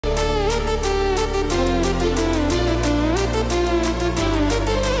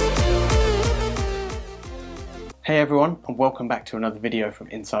Hey everyone, and welcome back to another video from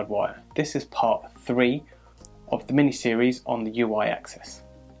InsideWire. This is part 3 of the mini-series on the UI access.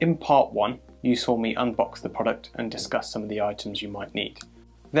 In part 1, you saw me unbox the product and discuss some of the items you might need.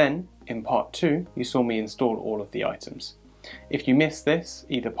 Then, in part 2, you saw me install all of the items. If you missed this,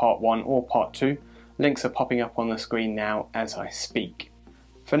 either part 1 or part 2, links are popping up on the screen now as I speak.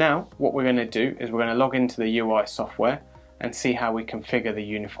 For now, what we're going to do is we're going to log into the UI software and see how we configure the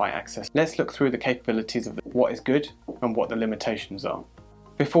Unifi Access. Let's look through the capabilities of what is good and what the limitations are.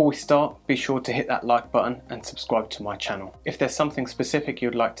 Before we start, be sure to hit that like button and subscribe to my channel. If there's something specific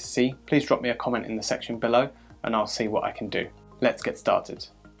you'd like to see, please drop me a comment in the section below and I'll see what I can do. Let's get started.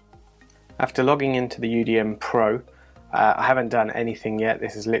 After logging into the UDM Pro, I haven't done anything yet.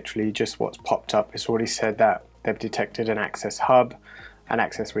 This is literally just what's popped up. It's already said that they've detected an Access Hub, an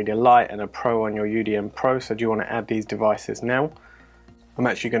Access Reader Lite and a Pro on your UDM Pro. So do you want to add these devices now? I'm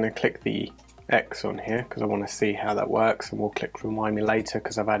actually going to click the X on here because I want to see how that works, and we'll click remind me later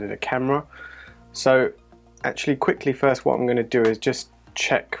because I've added a camera. So actually quickly first what I'm going to do is just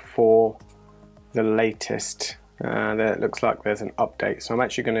check for the latest. There it looks like there's an update, so I'm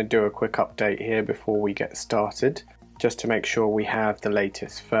actually going to do a quick update here before we get started just to make sure we have the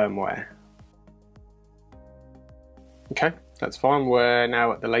latest firmware. Okay, that's fine, we're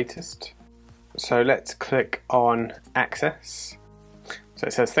now at the latest. So let's click on Access. So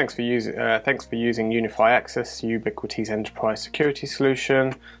it says thanks for using Unifi Access, Ubiquiti's enterprise security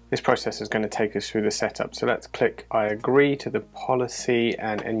solution. This process is going to take us through the setup. So let's click I agree to the policy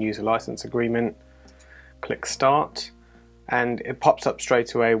and end user license agreement. Click Start, and it pops up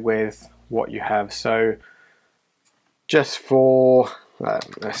straight away with what you have. So just for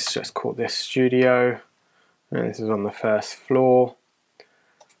let's just call this Studio. And this is on the first floor,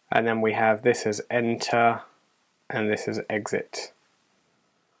 and then we have this as enter and this as exit.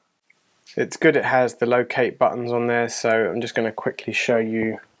 It's good it has the locate buttons on there, so I'm just going to quickly show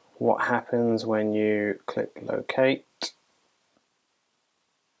you what happens when you click locate.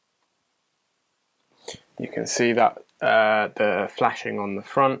 You can see that the flashing on the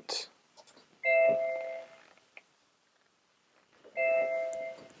front.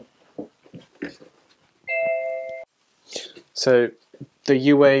 So the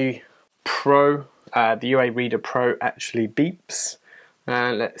UA Pro, the UA Reader Pro actually beeps.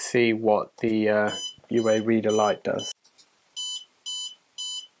 Let's see what the UA Reader Lite does.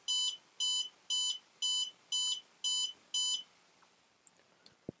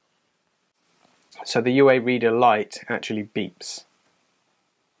 So the UA Reader Lite actually beeps.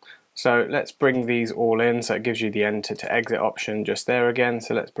 So let's bring these all in. So it gives you the enter to exit option just there again.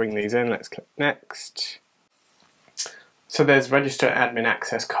 So let's bring these in. Let's click next. So there's register admin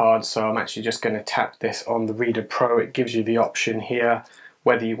access card, so I'm actually just going to tap this on the Reader Pro. It gives you the option here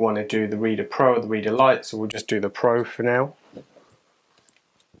whether you want to do the Reader Pro or the Reader Lite, so we'll just do the Pro for now.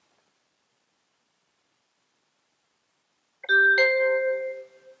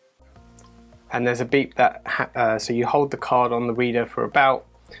 And there's a beep that, so you hold the card on the reader for about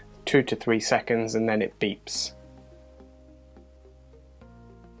 2 to 3 seconds and then it beeps.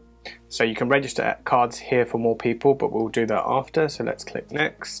 So you can register cards here for more people, but we'll do that after. So let's click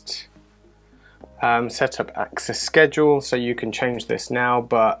next. Set up access schedule, so you can change this now,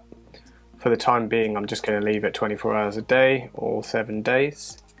 but for the time being I'm just going to leave it 24 hours a day or 7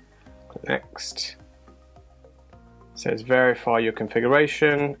 days. Click next. It says verify your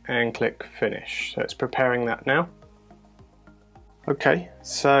configuration and click finish. So it's preparing that now. Okay,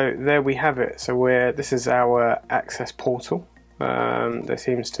 so there we have it. So this is our access portal. There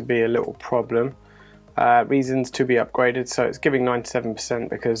seems to be a little problem. Reasons to be upgraded, so it's giving 97%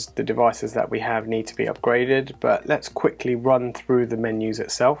 because the devices that we have need to be upgraded, but let's quickly run through the menus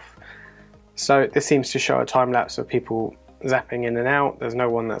itself. So this seems to show a time lapse of people zapping in and out. There's no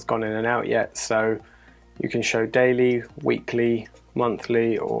one that's gone in and out yet, so you can show daily, weekly,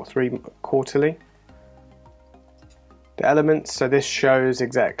 monthly or quarterly. The elements, so this shows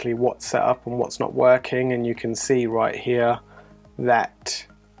exactly what's set up and what's not working, and you can see right here that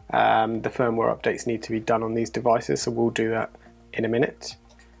the firmware updates need to be done on these devices, so we'll do that in a minute.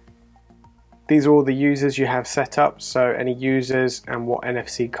 These are all the users you have set up, so any users and what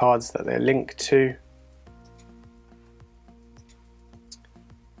NFC cards that they're linked to.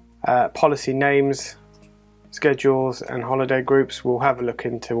 Policy names, schedules and holiday groups, we'll have a look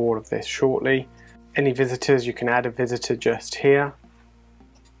into all of this shortly. Any visitors, you can add a visitor just here.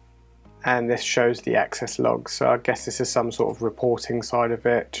 And this shows the access logs, so I guess this is some sort of reporting side of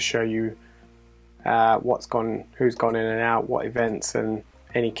it to show you who's gone in and out, what events and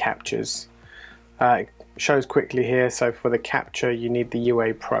any captures. It shows quickly here, so for the capture you need the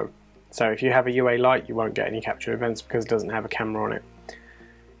UA Pro. So if you have a UA Lite, you won't get any capture events because it doesn't have a camera on it.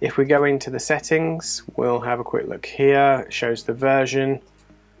 If we go into the settings, we'll have a quick look here. It shows the version,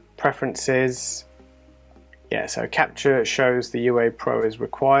 preferences. Yeah, so capture shows the UA Pro is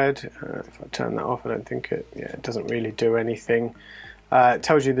required. If I turn that off, I don't think it doesn't really do anything. It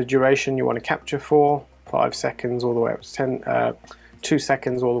tells you the duration you want to capture for, 5 seconds all the way up to 2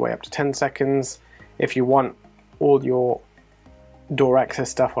 seconds all the way up to 10 seconds. If you want all your door access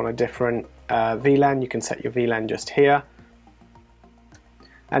stuff on a different VLAN, you can set your VLAN just here.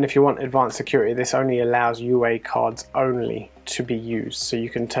 And if you want advanced security, this only allows UA cards only to be used, so you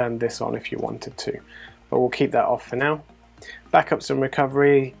can turn this on if you wanted to, but we'll keep that off for now. Backups and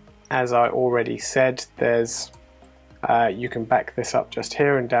recovery, as I already said, there's you can back this up just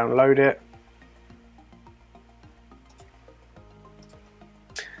here and download it.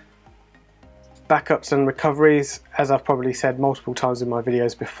 Backups and recoveries, as I've probably said multiple times in my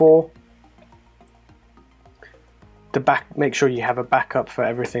videos before, make sure you have a backup for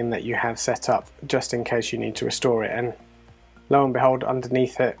everything that you have set up, just in case you need to restore it. And lo and behold,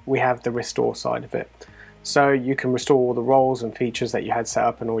 underneath it we have the restore side of it. So you can restore all the roles and features that you had set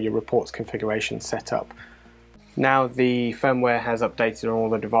up and all your reports configuration set up. Now the firmware has updated on all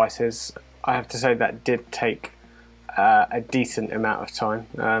the devices. I have to say that did take a decent amount of time,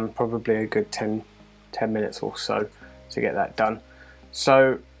 probably a good 10 minutes or so to get that done.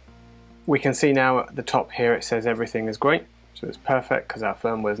 So we can see now at the top here it says everything is great, so it's perfect because our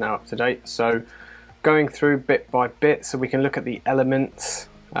firmware is now up to date. So going through bit by bit, so we can look at the elements,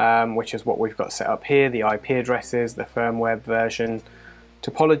 which is what we've got set up here, the IP addresses, the firmware version,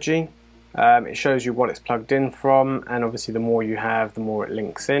 topology. It shows you what it's plugged in from, and obviously the more you have, the more it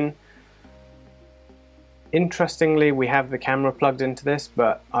links in. Interestingly, we have the camera plugged into this,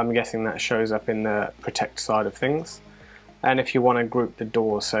 but I'm guessing that shows up in the protect side of things. And if you want to group the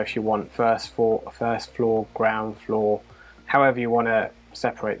doors, so if you want first floor, ground floor, however you want to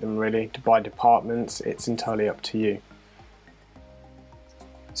separate them really, by departments, it's entirely up to you.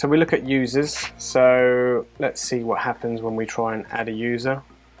 So we look at users, so let's see what happens when we try and add a user.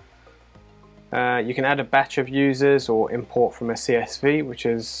 You can add a batch of users or import from a CSV, which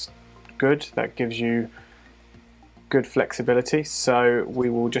is good. That gives you good flexibility. So we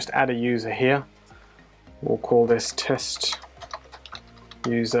will just add a user here. We'll call this test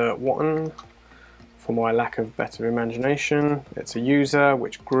user 1 for my lack of better imagination. It's a user,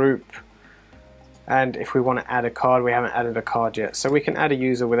 which group, and if we want to add a card, we haven't added a card yet, so we can add a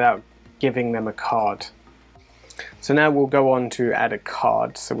user without giving them a card. So now we'll go on to add a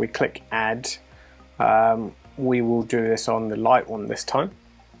card. So we click add. We will do this on the light one this time.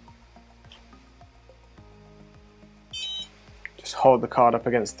 Just hold the card up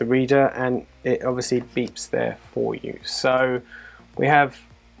against the reader and it obviously beeps there for you. So we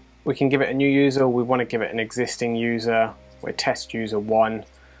can give it a new user, we want to give it an existing user, we're test user 1,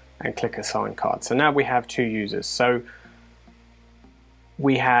 and click assign card. So now we have 2 users. So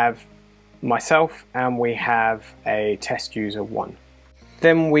we have myself and we have a test user 1.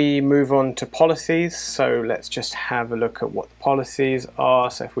 Then we move on to policies. So let's just have a look at what the policies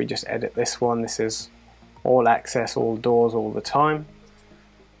are. So if we just edit this one, this is all access, all doors, all the time.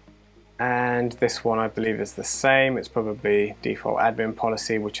 And this one I believe is the same. It's probably default admin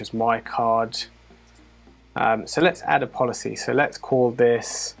policy, which is my card. So let's add a policy. So let's call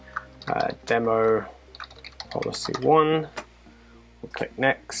this demo policy 1. We'll click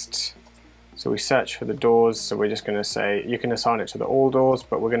next. So we search for the doors. So we're just going to say you can assign it to the all doors,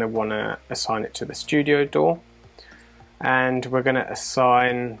 but we're going to want to assign it to the studio door. And we're going to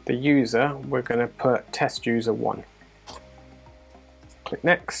assign the user, we're going to put test user 1. Click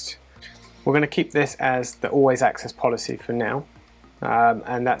next. We're going to keep this as the always access policy for now,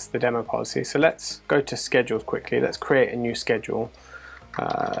 and that's the demo policy. So let's go to schedules quickly. Let's create a new schedule.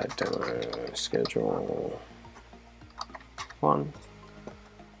 Demo schedule 1.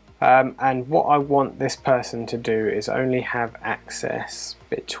 And what I want this person to do is only have access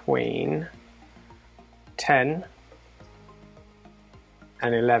between 10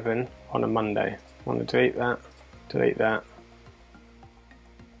 and 11 on a Monday. I want to delete that, delete that.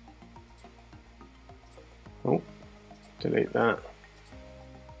 Oh, delete that.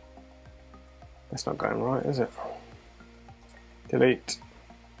 That's not going right, is it? Delete,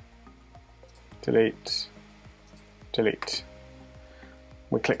 delete, delete.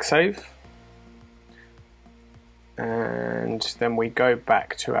 We click save. And then we go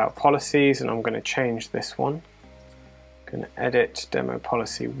back to our policies, and I'm going to change this one. Going to edit demo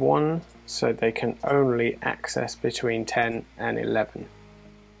policy 1 so they can only access between 10 and 11.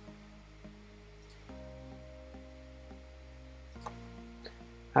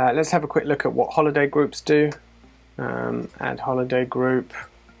 Let's have a quick look at what holiday groups do. Add holiday group.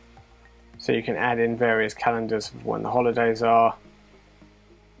 So you can add in various calendars of when the holidays are.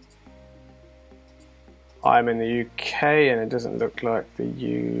 I'm in the UK and it doesn't look like the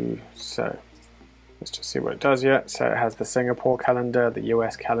U, so let's just see what it does yet. So it has the Singapore calendar, the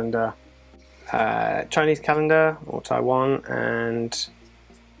US calendar, Chinese calendar or Taiwan, and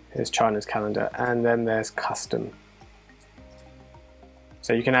here's China's calendar, and then there's custom.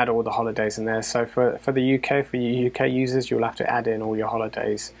 So you can add all the holidays in there. So for the UK, for you UK users, you'll have to add in all your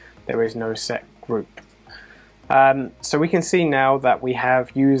holidays. There is no set group. So we can see now that we have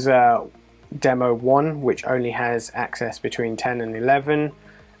user demo 1, which only has access between 10 and 11,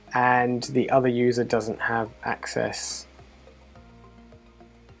 and the other user doesn't have access.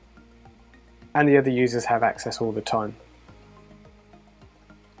 And the other users have access all the time.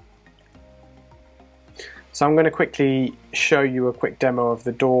 So I'm going to quickly show you a quick demo of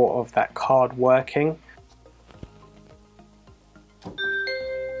the door of that card working.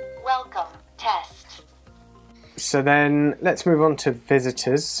 Welcome, test. So then let's move on to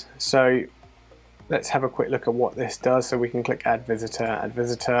visitors. So let's have a quick look at what this does. So we can click add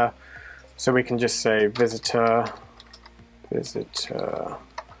visitor. So we can just say visitor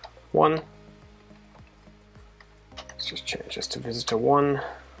 1. Let's just change this to visitor 1.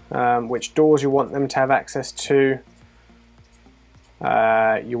 Which doors you want them to have access to.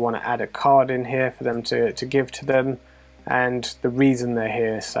 You want to add a card in here for them to give to them, and the reason they're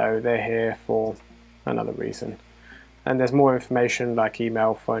here. So they're here for another reason. And there's more information like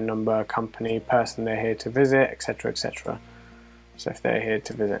email, phone number, company, person they're here to visit, etc, etc. So if they're here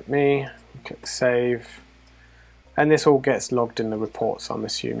to visit me, click save. And this all gets logged in the reports, I'm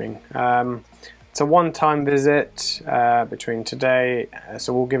assuming. It's a one-time visit between today,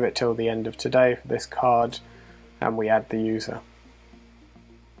 so we'll give it till the end of today for this card, and we add the user.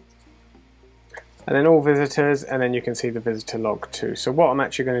 And then all visitors, and then you can see the visitor log too. So what I'm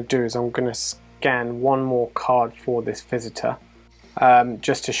actually going to do is I'm going to scan one more card for this visitor,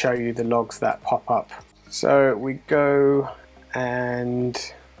 just to show you the logs that pop up. So we go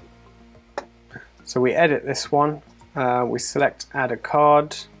and so we edit this one, we select add a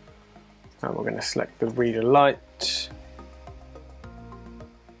card, and we're going to select the reader light,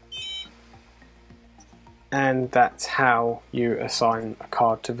 and that's how you assign a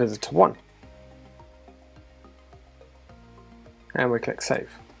card to visitor 1. And we click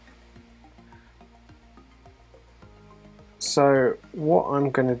save. So what I'm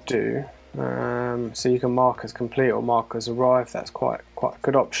going to do, so you can mark as complete or mark as arrived. That's quite a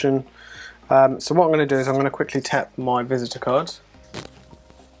good option. So what I'm going to do is I'm going to quickly tap my visitor card.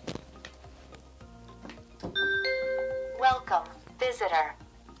 Welcome, visitor.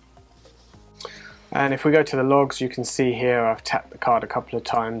 And if we go to the logs, you can see here I've tapped the card a couple of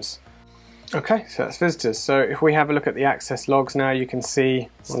times. Okay, so that's visitors. So if we have a look at the access logs now, you can see,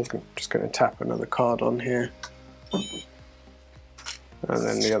 I'm just going to tap another card on here. And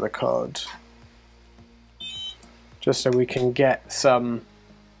then the other card. Just so we can get some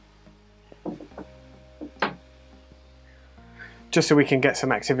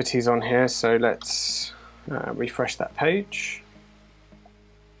activities on here. So let's refresh that page.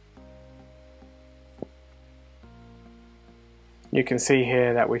 You can see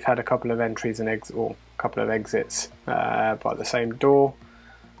here that we've had a couple of entries and exits by the same door.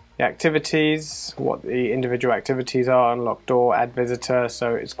 The activities, what the individual activities are, unlock door, add visitor,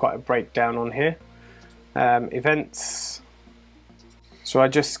 so it's quite a breakdown on here. Events, so I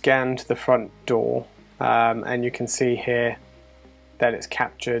just scanned the front door, and you can see here that it's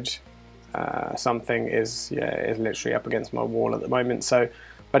captured. Something is literally up against my wall at the moment,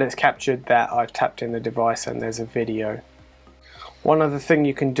 but it's captured that I've tapped in the device and there's a video. One other thing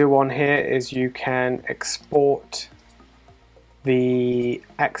you can do on here is you can export the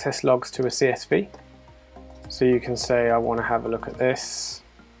access logs to a CSV. So you can say I want to have a look at this.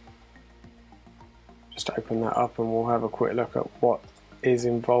 Just open that up and we'll have a quick look at what is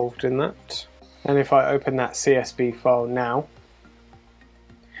involved in that. And if I open that CSV file now,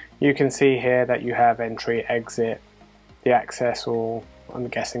 you can see here that you have entry, exit, the access, or I'm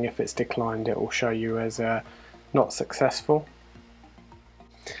guessing if it's declined it will show you as not successful.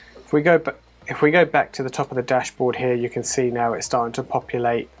 If we go back to the top of the dashboard here, you can see now it's starting to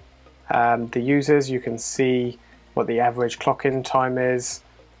populate the users. You can see what the average clock-in time is,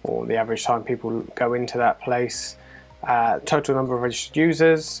 or the average time people go into that place, total number of registered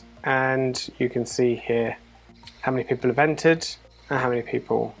users, and you can see here how many people have entered and how many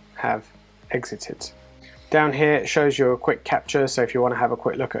people have exited. Down here it shows you a quick capture, so if you want to have a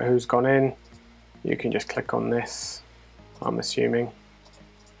quick look at who's gone in, you can just click on this, I'm assuming.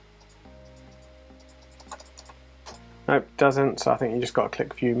 Nope, doesn't, so I think you just got to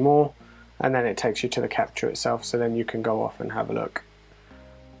click view more, and then it takes you to the capture itself, so then you can go off and have a look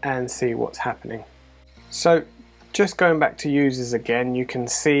and see what's happening. So just going back to users again, you can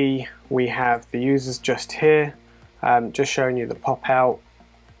see we have the users just here, just showing you the pop out,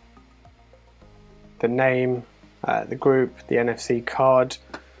 the name, the group, the NFC card.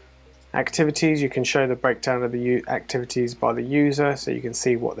 Activities, you can show the breakdown of the activities by the user, so you can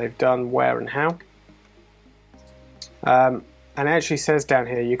see what they've done, where and how. And it actually says down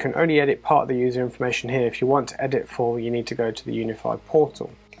here you can only edit part of the user information here. If you want to edit full, you need to go to the Unifi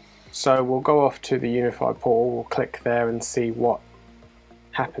portal. So we'll go off to the Unifi portal, we'll click there and see what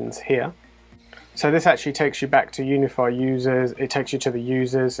happens here. So this actually takes you back to Unifi users, it takes you to the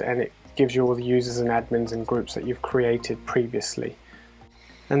users, and it gives you all the users and admins and groups that you've created previously.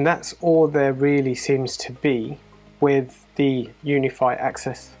 And that's all there really seems to be with the Unifi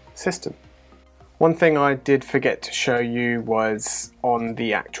Access system. One thing I did forget to show you was on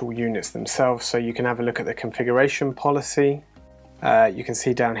the actual units themselves, so you can have a look at the configuration policy. You can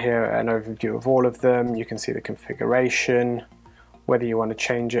see down here an overview of all of them. You can see the configuration, whether you want to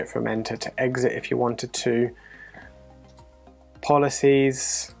change it from enter to exit if you wanted to.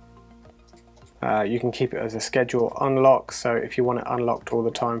 Policies. You can keep it as a schedule unlock, so if you want it unlocked all the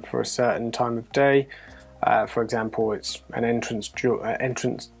time for a certain time of day, for example it's an entrance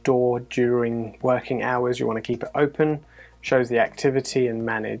door during working hours, you want to keep it open, shows the activity and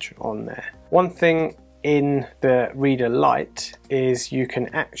manage on there. One thing in the reader light is you can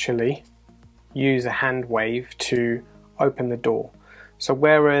actually use a hand wave to open the door. So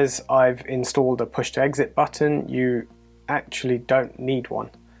whereas I've installed a push to exit button, you actually don't need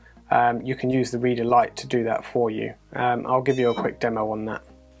one. You can use the reader light to do that for you. I'll give you a quick demo on that.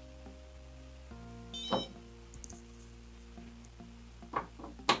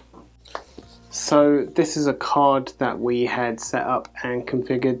 So this is a card that we had set up and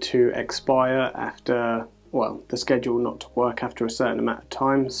configured to expire after, well, the schedule not to work after a certain amount of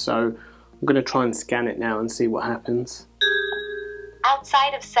time. So I'm going to try and scan it now and see what happens.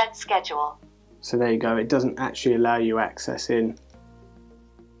 Outside of set schedule. So there you go, it doesn't actually allow you access in.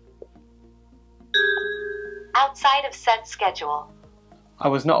 Outside of set schedule. I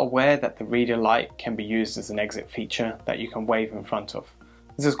was not aware that the reader light can be used as an exit feature that you can wave in front of.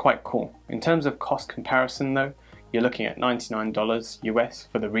 This is quite cool. In terms of cost comparison though, you're looking at $99 US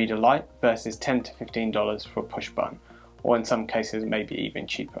for the reader light versus $10 to $15 for a push button, or in some cases maybe even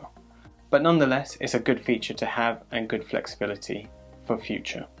cheaper. But nonetheless, it's a good feature to have and good flexibility for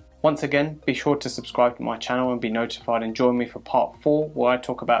future. Once again, be sure to subscribe to my channel and be notified, and join me for part 4 where I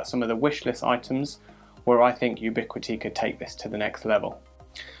talk about some of the wishlist items where I think Ubiquiti could take this to the next level.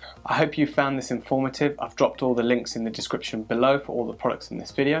 I hope you found this informative. I've dropped all the links in the description below for all the products in this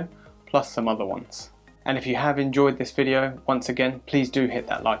video, plus some other ones. And if you have enjoyed this video, once again, please do hit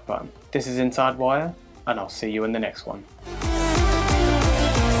that like button. This is InsideWire, and I'll see you in the next one.